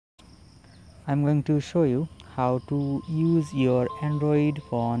I'm going to show you how to use your Android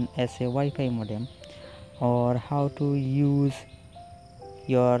phone as a Wi-Fi modem, or how to use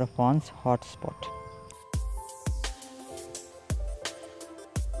your phone's hotspot.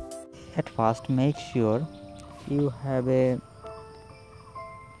 At first, make sure you have a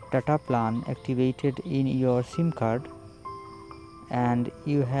data plan activated in your SIM card and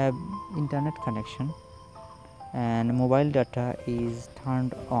you have internet connection and mobile data is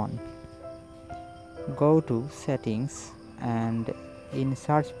turned on. Go to settings and in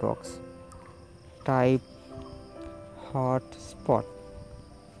search box type hotspot.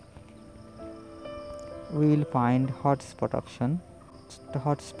 We will find hotspot option. The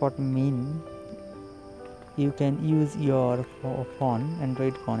hotspot mean you can use your phone,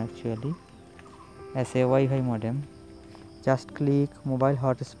 Android phone actually, as a Wi-Fi modem. Just click mobile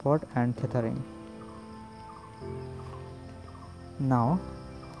hotspot and tethering. Now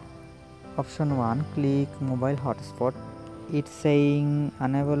option 1, click mobile hotspot. It's saying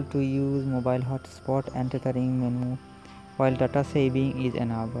unable to use mobile hotspot and tethering menu while data saving is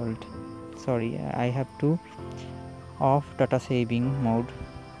enabled. Sorry, I have to off data saving mode.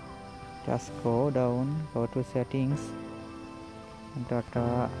 Just go down, go to settings,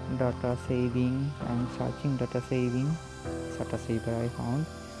 data saving. I'm searching data saving, data saver I found.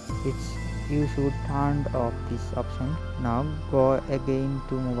 You should turn off this option. Now go again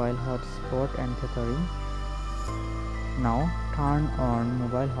to mobile hotspot and tethering. Now turn on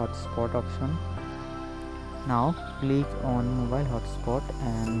mobile hotspot option. Now click on mobile hotspot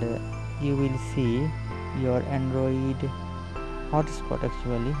and you will see your Android hotspot,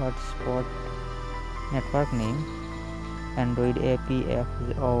 actually hotspot network name Android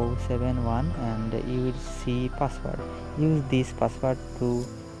APF071, and you will see password. Use this password to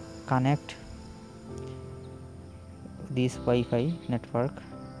connect this Wi-Fi network.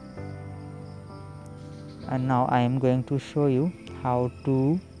 And now I am going to show you how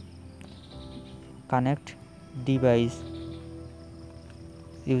to connect device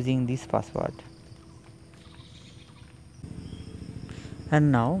using this password.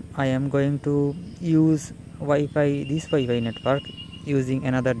 And now I am going to use this Wi-Fi network using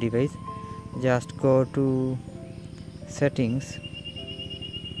another device. Just go to settings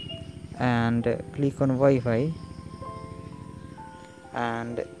and click on Wi-Fi,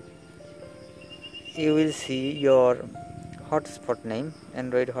 and you will see your hotspot name,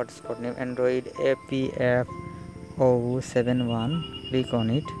 Android hotspot name, Android APF071. Click on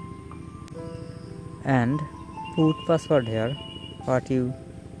it and put password here. What you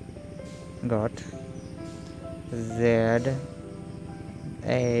got, Z A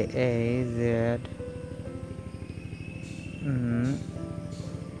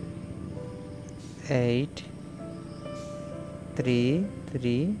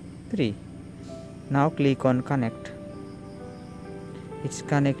Now click on connect. It's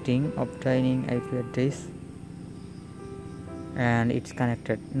connecting, obtaining IP address, and it's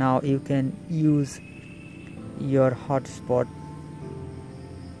connected. Now you can use your hotspot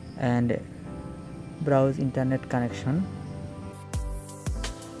and browse internet connection